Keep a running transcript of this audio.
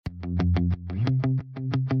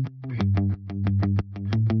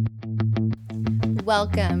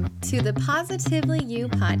Welcome to the Positively You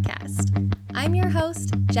podcast. I'm your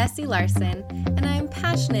host, Jessie Larson, and I'm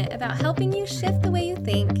passionate about helping you shift the way you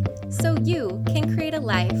think so you can create a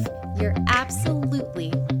life you're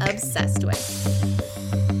absolutely obsessed with.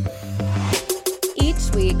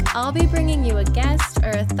 Each week, I'll be bringing you a guest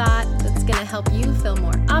or a thought that's going to help you feel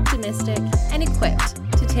more optimistic and equipped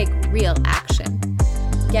to take real action.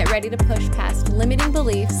 Get ready to push past limiting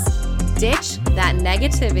beliefs, ditch that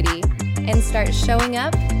negativity, and start showing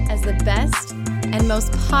up as the best and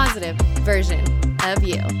most positive version of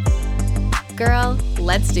you. Girl,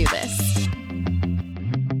 let's do this.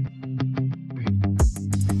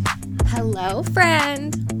 Hello,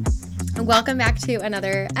 friend. Welcome back to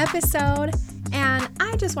another episode. And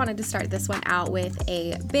I just wanted to start this one out with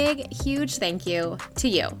a big, huge thank you to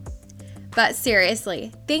you. But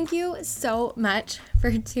seriously, thank you so much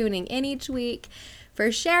for tuning in each week, for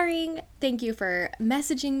sharing. Thank you for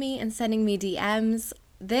messaging me and sending me DMs.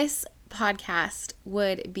 This podcast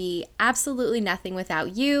would be absolutely nothing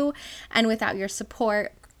without you and without your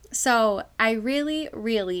support. So I really,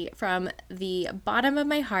 from the bottom of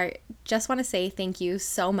my heart, just want to say thank you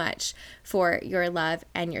so much for your love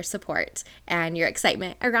and your support and your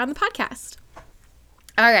excitement around the podcast.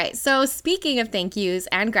 All right, so speaking of thank yous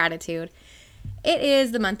and gratitude, it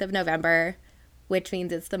is the month of November, which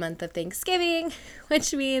means it's the month of Thanksgiving,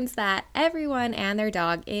 which means that everyone and their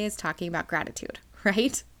dog is talking about gratitude,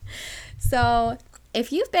 right? So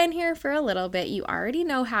if you've been here for a little bit, you already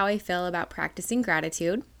know how I feel about practicing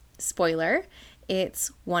gratitude. Spoiler,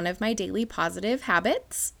 it's one of my daily positive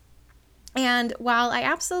habits. And while I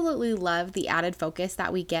absolutely love the added focus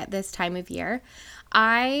that we get this time of year,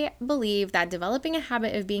 I believe that developing a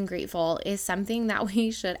habit of being grateful is something that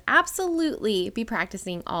we should absolutely be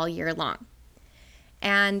practicing all year long.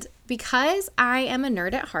 And because I am a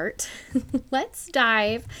nerd at heart, let's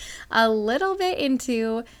dive a little bit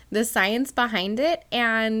into the science behind it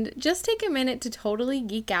and just take a minute to totally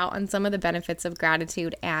geek out on some of the benefits of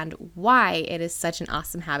gratitude and why it is such an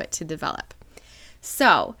awesome habit to develop.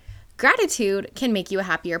 So, gratitude can make you a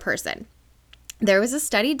happier person. There was a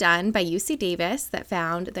study done by UC Davis that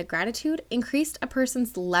found that gratitude increased a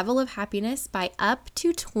person's level of happiness by up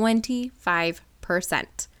to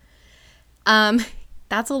 25%.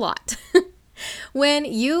 That's a lot. When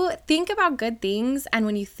you think about good things and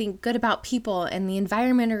when you think good about people and the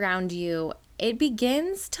environment around you, it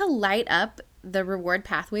begins to light up the reward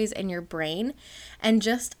pathways in your brain and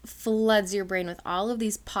just floods your brain with all of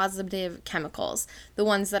these positive chemicals, the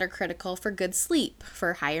ones that are critical for good sleep,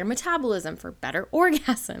 for higher metabolism, for better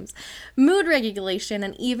orgasms, mood regulation,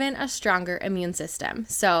 and even a stronger immune system.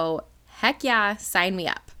 So heck yeah, sign me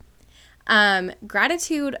up.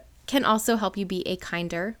 Gratitude can also help you be a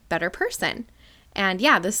kinder, better person. And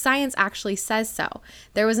yeah, the science actually says so.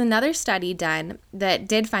 There was another study done that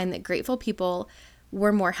did find that grateful people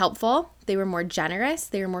were more helpful, they were more generous,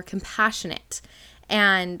 they were more compassionate,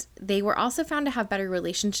 and they were also found to have better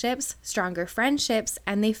relationships, stronger friendships,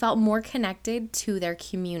 and they felt more connected to their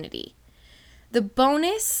community. The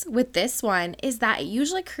bonus with this one is that it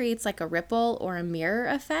usually creates like a ripple or a mirror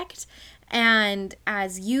effect, and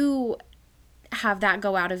as you have that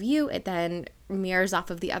go out of you, it then mirrors off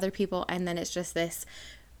of the other people, and then it's just this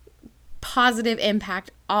positive impact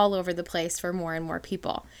all over the place for more and more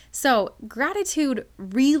people. So gratitude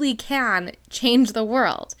really can change the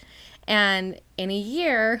world. And in a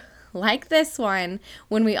year like this one,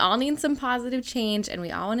 when we all need some positive change and we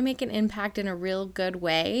all want to make an impact in a real good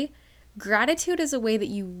way, gratitude is a way that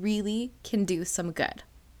you really can do some good.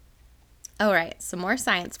 All right, some more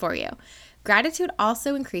science for you. Gratitude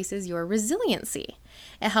also increases your resiliency.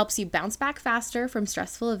 It helps you bounce back faster from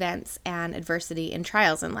stressful events and adversity and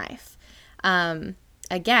trials in life.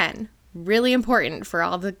 Again, really important for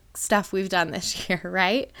all the stuff we've done this year,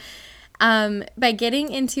 right? By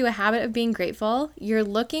getting into a habit of being grateful, you're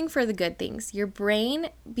looking for the good things. Your brain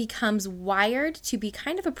becomes wired to be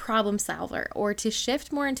kind of a problem solver or to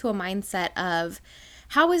shift more into a mindset of,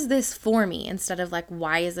 how is this for me? Instead of like,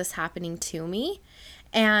 why is this happening to me?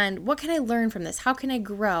 And what can I learn from this? How can I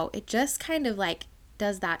grow? It just kind of like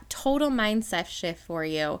does that total mindset shift for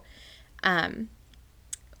you,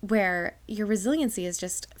 where your resiliency is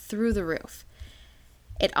just through the roof.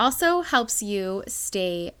 It also helps you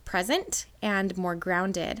stay present and more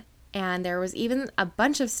grounded. And there was even a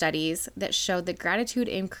bunch of studies that showed that gratitude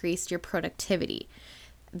increased your productivity.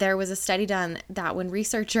 There was a study done that when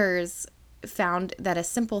researchers found that a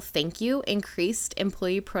simple thank you increased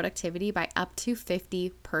employee productivity by up to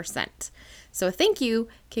 50%. So a thank you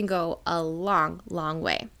can go a long, long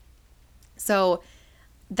way. So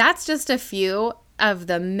that's just a few of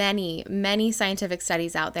the many, many scientific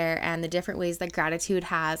studies out there and the different ways that gratitude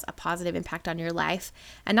has a positive impact on your life.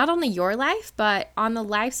 And not only your life, but on the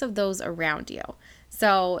lives of those around you.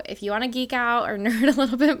 So if you want to geek out or nerd a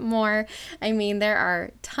little bit more, I mean, there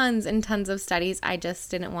are tons and tons of studies. I just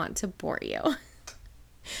didn't want to bore you.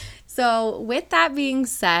 So with that being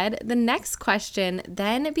said, the next question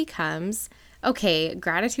then becomes, okay,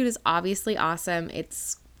 gratitude is obviously awesome.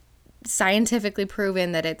 It's scientifically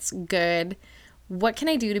proven that it's good. What can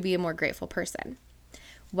I do to be a more grateful person?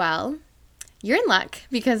 Well, you're in luck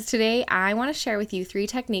because today I want to share with you 3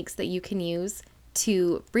 techniques that you can use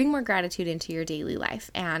to bring more gratitude into your daily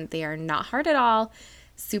life. And they are not hard at all,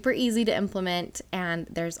 super easy to implement, and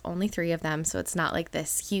there's only 3 of them. So it's not like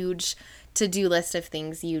this huge to-do list of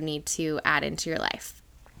things you need to add into your life.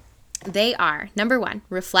 They are, number 1,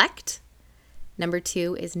 reflect. Number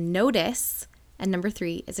 2 is notice. And number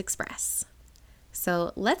 3 is express.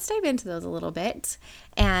 So let's dive into those a little bit,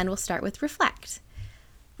 and we'll start with reflect.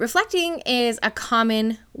 Reflecting is a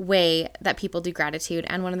common way that people do gratitude,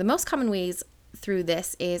 and one of the most common ways through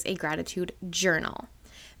this is a gratitude journal.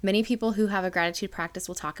 Many people who have a gratitude practice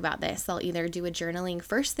will talk about this. They'll either do a journaling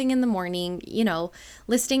first thing in the morning,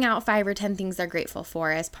 listing out 5 or 10 things they're grateful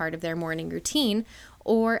for as part of their morning routine,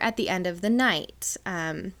 or at the end of the night,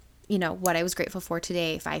 what I was grateful for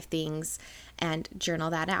today, 5 things, and journal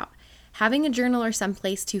that out. Having a journal or some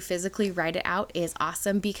place to physically write it out is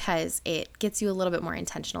awesome because it gets you a little bit more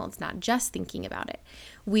intentional. It's not just thinking about it.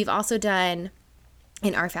 We've also done,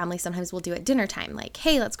 in our family, sometimes we'll do at dinner time, like,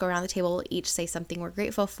 hey, let's go around the table, we'll each say something we're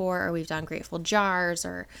grateful for, or we've done grateful jars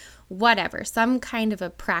or whatever, some kind of a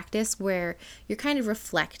practice where you're kind of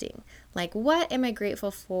reflecting, like, what am I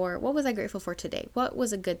grateful for? What was I grateful for today? What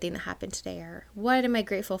was a good thing that happened today? Or what am I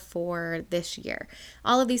grateful for this year?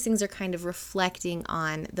 All of these things are kind of reflecting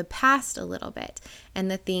on the past a little bit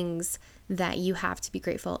and the things that you have to be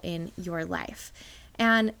grateful in your life.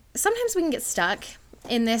 And sometimes we can get stuck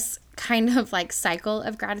in this kind of like cycle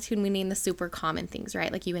of gratitude. We name the super common things,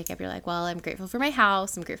 right? Like you wake up, you're like, well, I'm grateful for my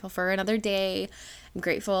house. I'm grateful for another day. I'm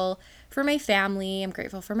grateful for my family. I'm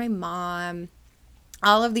grateful for my mom.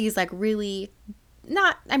 All of these like really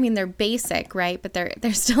they're basic, right? But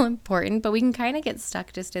they're still important, but we can kind of get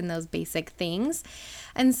stuck just in those basic things.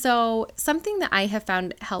 And so something that I have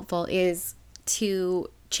found helpful is to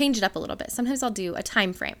change it up a little bit. Sometimes I'll do a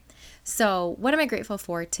time frame. So what am I grateful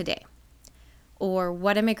for today? Or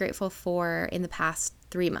what am I grateful for in the past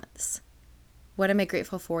 3 months? What am I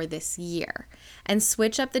grateful for this year? And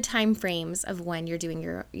switch up the time frames of when you're doing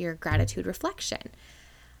your gratitude reflection.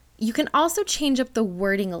 You can also change up the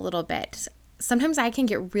wording a little bit. Sometimes I can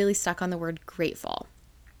get really stuck on the word grateful.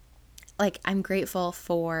 Like I'm grateful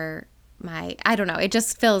for it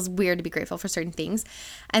just feels weird to be grateful for certain things.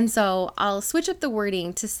 And so I'll switch up the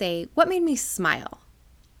wording to say, what made me smile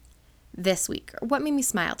this week? Or what made me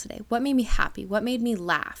smile today? What made me happy? What made me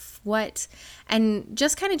laugh? And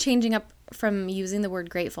just kind of changing up from using the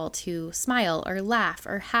word grateful to smile or laugh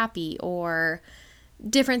or happy or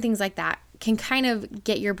different things like that can kind of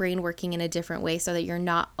get your brain working in a different way so that you're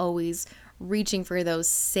not always reaching for those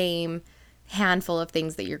same handful of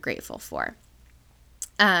things that you're grateful for.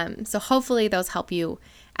 So hopefully those help you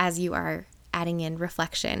as you are adding in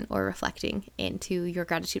reflection or reflecting into your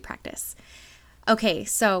gratitude practice. Okay,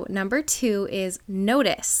 so number 2 is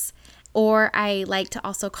notice, or I like to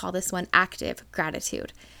also call this one active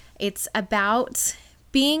gratitude. It's about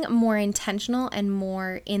being more intentional and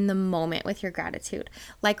more in the moment with your gratitude.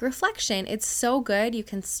 Like reflection, it's so good. You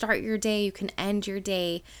can start your day, you can end your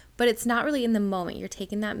day, but it's not really in the moment. You're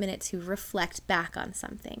taking that minute to reflect back on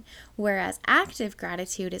something. Whereas active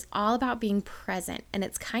gratitude is all about being present, and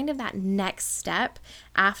it's kind of that next step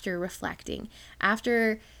after reflecting,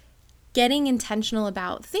 after getting intentional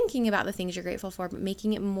about thinking about the things you're grateful for, but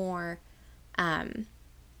making it more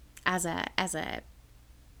as a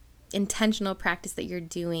intentional practice that you're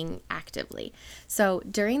doing actively. So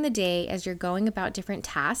during the day, as you're going about different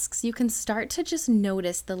tasks, you can start to just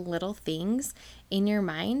notice the little things in your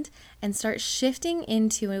mind and start shifting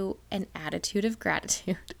into an attitude of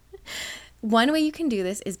gratitude. One way you can do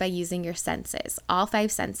this is by using your senses, all 5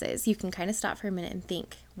 senses. You can kind of stop for a minute and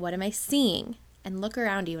think, what am I seeing? And look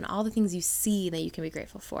around you and all the things you see that you can be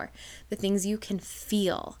grateful for, the things you can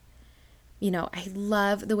feel. I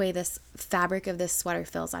love the way this fabric of this sweater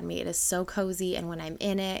feels on me. It is so cozy. And when I'm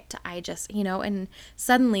in it, I just, and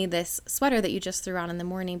suddenly this sweater that you just threw on in the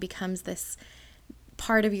morning becomes this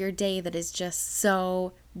part of your day that is just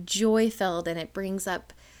so joy-filled, and it brings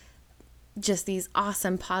up just these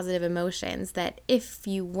awesome positive emotions that if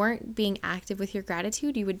you weren't being active with your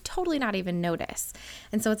gratitude, you would totally not even notice.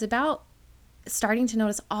 And so it's about starting to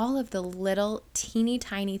notice all of the little teeny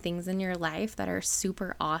tiny things in your life that are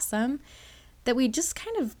super awesome that we just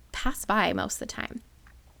kind of pass by most of the time.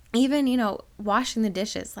 Even, washing the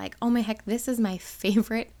dishes, like, oh my heck, this is my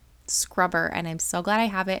favorite scrubber and I'm so glad I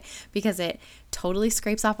have it because it totally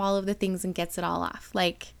scrapes off all of the things and gets it all off.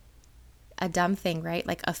 Like a dumb thing, right?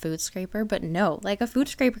 Like a food scraper, but no, like a food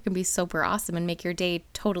scraper can be super awesome and make your day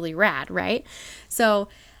totally rad, right? So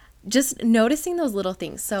just noticing those little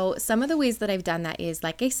things. So some of the ways that I've done that is,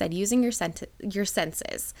 like I said, using your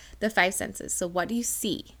senses, the 5 senses. So what do you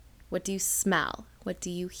see? What do you smell? What do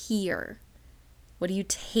you hear? What do you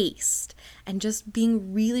taste? And just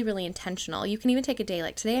being really, really intentional. You can even take a day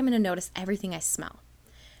like today, I'm going to notice everything I smell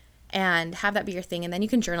and have that be your thing. And then you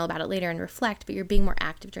can journal about it later and reflect, but you're being more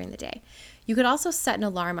active during the day. You could also set an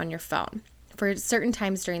alarm on your phone for certain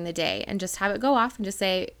times during the day and just have it go off and just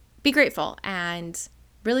say, be grateful, and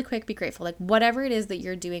really quick, be grateful, like whatever it is that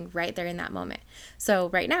you're doing right there in that moment. So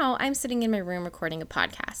right now I'm sitting in my room recording a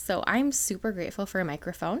podcast. So I'm super grateful for a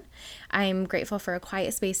microphone. I'm grateful for a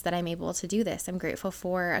quiet space that I'm able to do this. I'm grateful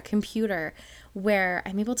for a computer where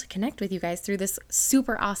I'm able to connect with you guys through this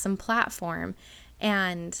super awesome platform.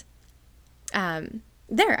 And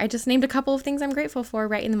there, I just named a couple of things I'm grateful for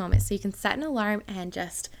right in the moment. So you can set an alarm and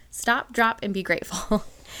just stop, drop, and be grateful.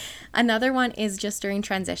 Another one is just during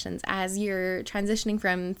transitions, as you're transitioning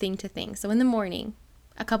from thing to thing. So in the morning,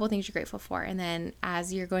 a couple of things you're grateful for. And then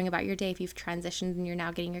as you're going about your day, if you've transitioned and you're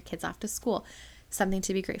now getting your kids off to school, something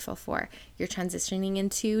to be grateful for. You're transitioning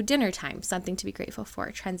into dinner time, something to be grateful for.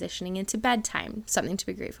 Transitioning into bedtime, something to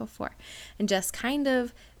be grateful for. And just kind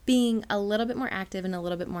of being a little bit more active and a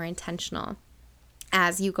little bit more intentional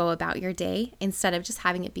as you go about your day, instead of just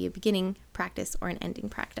having it be a beginning practice or an ending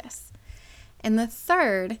practice. And the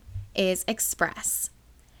third is express.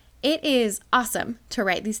 It is awesome to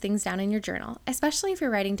write these things down in your journal, especially if you're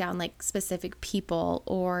writing down like specific people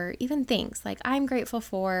or even things like, I'm grateful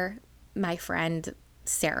for my friend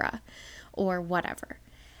Sarah or whatever.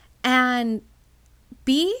 And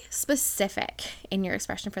be specific in your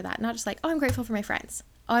expression for that. Not just like, oh, I'm grateful for my friends.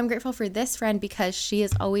 Oh, I'm grateful for this friend because she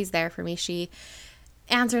is always there for me. She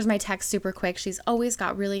answers my text super quick. She's always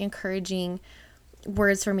got really encouraging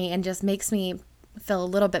words for me and just makes me feel a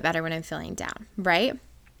little bit better when I'm feeling down, right?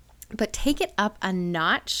 But take it up a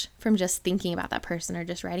notch from just thinking about that person or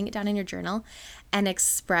just writing it down in your journal and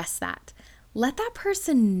express that. Let that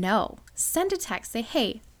person know. Send a text. Say,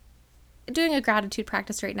 hey, doing a gratitude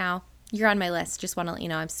practice right now. You're on my list. Just want to let you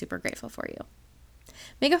know I'm super grateful for you.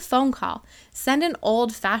 Make a phone call. Send an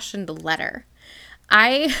old-fashioned letter.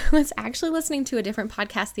 I was actually listening to a different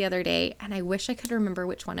podcast the other day, and I wish I could remember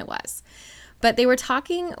which one it was. But they were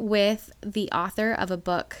talking with the author of a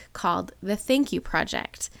book called The Thank You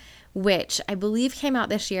Project, which I believe came out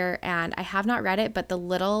this year, and I have not read it, but the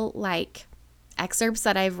little excerpts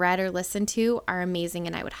that I've read or listened to are amazing,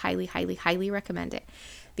 and I would highly, highly, highly recommend it.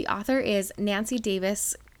 The author is Nancy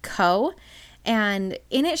Davis Coe, and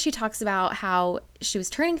in it she talks about how she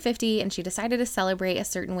was turning 50 and she decided to celebrate a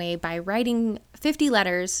certain way by writing 50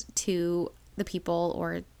 letters to the people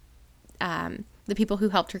or the people who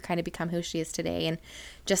helped her kind of become who she is today, and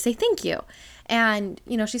just say thank you. And,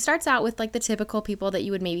 she starts out with like the typical people that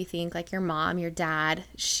you would maybe think, like your mom, your dad.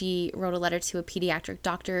 She wrote a letter to a pediatric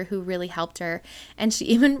doctor who really helped her. And she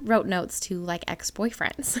even wrote notes to like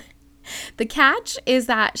ex-boyfriends. The catch is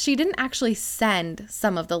that she didn't actually send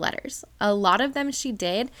some of the letters. A lot of them she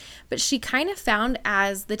did, but she kind of found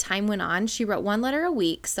as the time went on, she wrote 1 letter a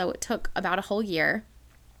week. So it took about a whole year.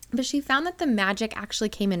 But she found that the magic actually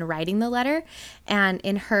came in writing the letter and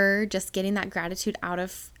in her just getting that gratitude out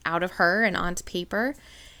of her and onto paper.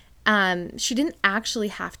 She didn't actually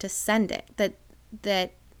have to send it.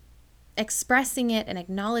 That expressing it and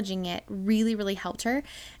acknowledging it really, really helped her.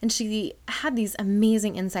 And she had these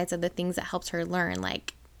amazing insights of the things that helped her learn,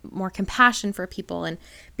 like more compassion for people and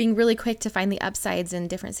being really quick to find the upsides in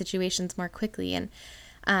different situations more quickly.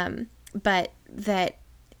 And but that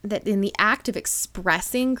in the act of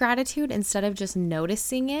expressing gratitude, instead of just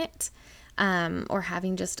noticing it or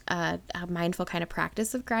having just a mindful kind of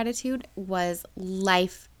practice of gratitude, was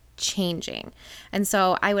life-changing. And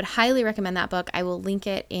so I would highly recommend that book. I will link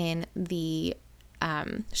it in the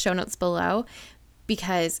show notes below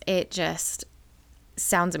because it just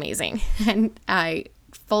sounds amazing. And I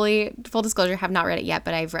full disclosure, have not read it yet,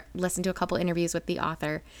 but I've listened to a couple interviews with the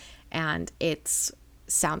author and it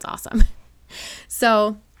sounds awesome.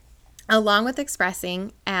 So along with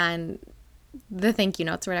expressing and the thank you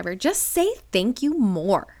notes or whatever, just say thank you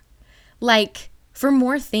more, like for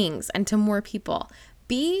more things and to more people.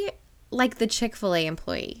 Be like the Chick-fil-A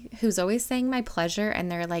employee who's always saying my pleasure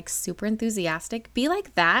and they're like super enthusiastic. Be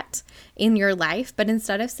like that in your life, but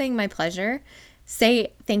instead of saying my pleasure,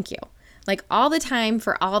 say thank you. Like all the time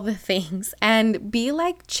for all the things, and be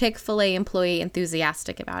like Chick-fil-A employee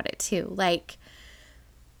enthusiastic about it too. Like,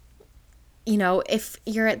 you know, if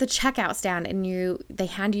you're at the checkout stand and they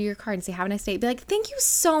hand you your card and say, have a nice day, be like, thank you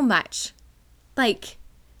so much. Like,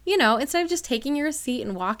 you know, instead of just taking your receipt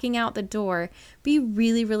and walking out the door, be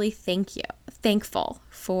really, really thankful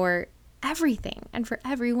for everything and for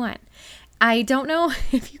everyone. I don't know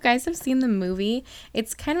if you guys have seen the movie.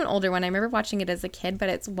 It's kind of an older one. I remember watching it as a kid, but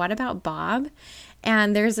it's What About Bob?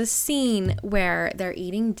 And there's a scene where they're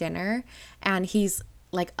eating dinner and he's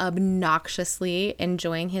like obnoxiously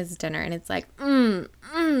enjoying his dinner, and it's like, oh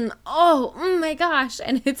my gosh.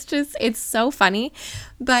 And it's so funny,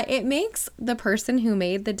 but it makes the person who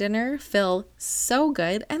made the dinner feel so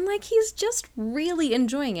good. And like, he's just really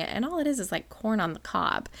enjoying it. And all it is like corn on the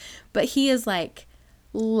cob, but he is like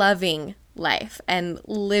loving life and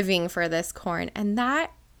living for this corn. And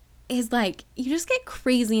that is like, you just get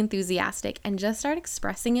crazy enthusiastic and just start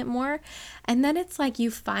expressing it more. And then it's like you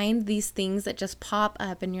find these things that just pop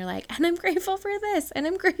up and you're like, and I'm grateful for this and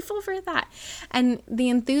I'm grateful for that. And the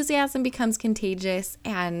enthusiasm becomes contagious,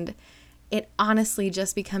 and it honestly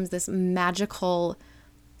just becomes this magical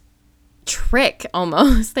trick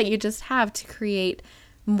almost that you just have to create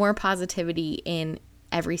more positivity in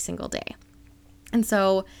every single day. And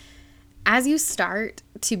so as you start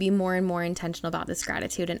to be more and more intentional about this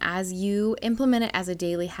gratitude, and as you implement it as a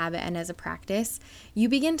daily habit and as a practice, you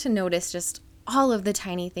begin to notice just all of the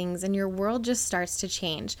tiny things, and your world just starts to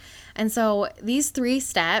change. And so these 3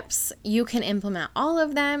 steps, you can implement all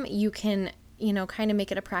of them. You can, you know, kind of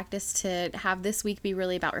make it a practice to have this week be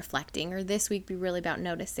really about reflecting, or this week be really about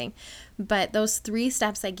noticing. But those 3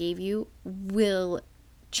 steps I gave you will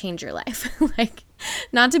change your life. Like,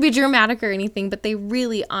 not to be dramatic or anything, but they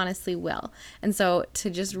really honestly will. And so to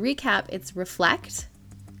just recap, it's reflect,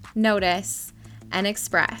 notice, and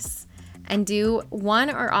express. And do one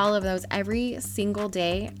or all of those every single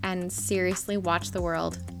day, and seriously watch the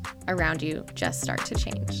world around you just start to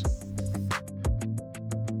change.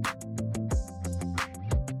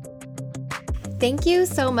 Thank you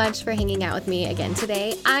so much for hanging out with me again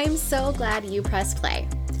today. I'm so glad you pressed play.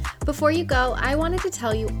 Before you go, I wanted to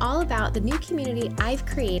tell you all about the new community I've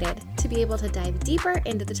created to be able to dive deeper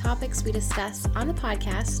into the topics we discuss on the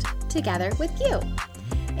podcast together with you.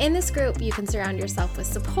 In this group, you can surround yourself with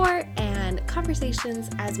support and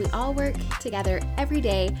conversations as we all work together every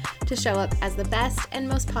day to show up as the best and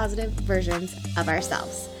most positive versions of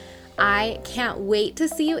ourselves. I can't wait to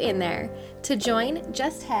see you in there. To join,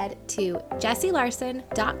 just head to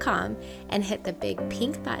jessielarson.com and hit the big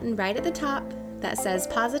pink button right at the top that says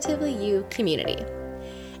Positively You Community.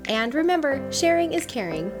 And remember, sharing is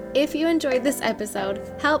caring. If you enjoyed this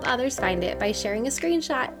episode, help others find it by sharing a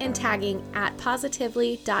screenshot and tagging at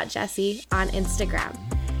positively.jessie on Instagram.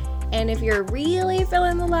 And if you're really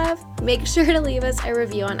feeling the love, make sure to leave us a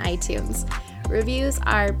review on iTunes. Reviews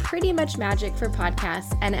are pretty much magic for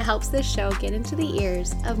podcasts, and it helps this show get into the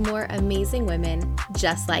ears of more amazing women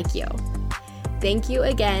just like you. Thank you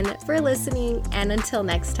again for listening, and until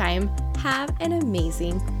next time, have an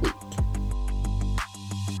amazing week.